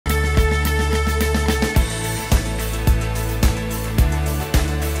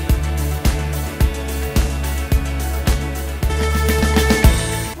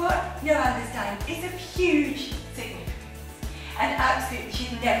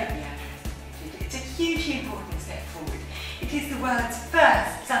it is the world's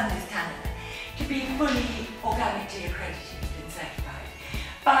first sunless tanner to be fully organically accredited and certified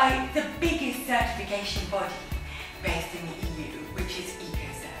by the biggest certification body based in the EU, which is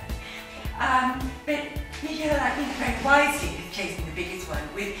Ecocert. But Michelle, I think, very wisely has chosen the biggest one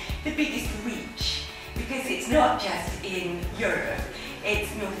with the biggest reach, because it's not just in Europe,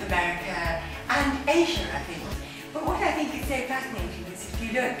 it's North America and Asia, I think. But what I think is so fascinating is if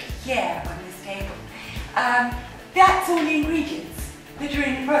you look here on this table, that's all the ingredients that are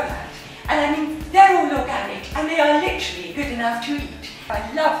in the product. And I mean, they're all organic and they are literally good enough to eat. I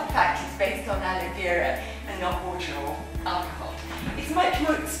love the fact it's based on aloe vera and not water or alcohol. It's much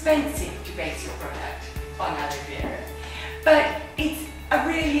more expensive to base your product on aloe vera, but it's a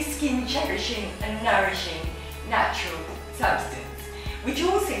really skin cherishing and nourishing natural substance, which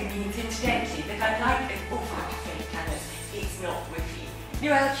also means, incidentally, that unlike an awful lot of fake tanners, it's not whippy.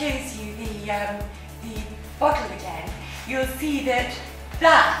 Noelle shows you the bottle again. You'll see that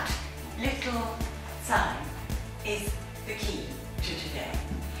that little sign is the key to today,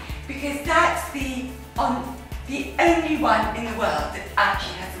 because that's the only one in the world that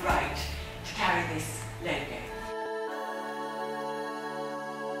actually has the right to carry this logo.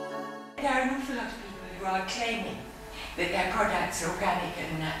 There are an awful lot of people who are claiming that their products are organic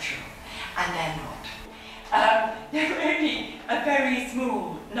and natural, and they're not. There are only a very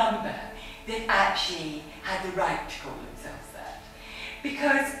small number that actually had the right to call themselves that,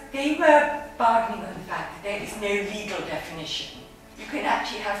 because they were bargaining on the fact that there is no legal definition. You can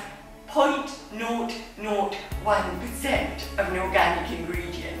actually have 0.001% of an organic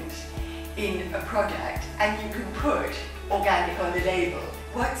ingredient in a product, and you can put organic on the label.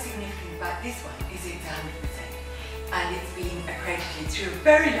 What's significant about this one is it's 100%, and it's been accredited through a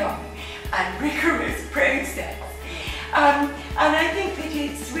very long and rigorous process. And I think that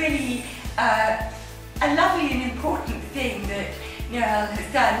it's really a lovely and important thing that Noelle has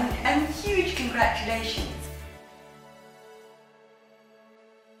done, and huge congratulations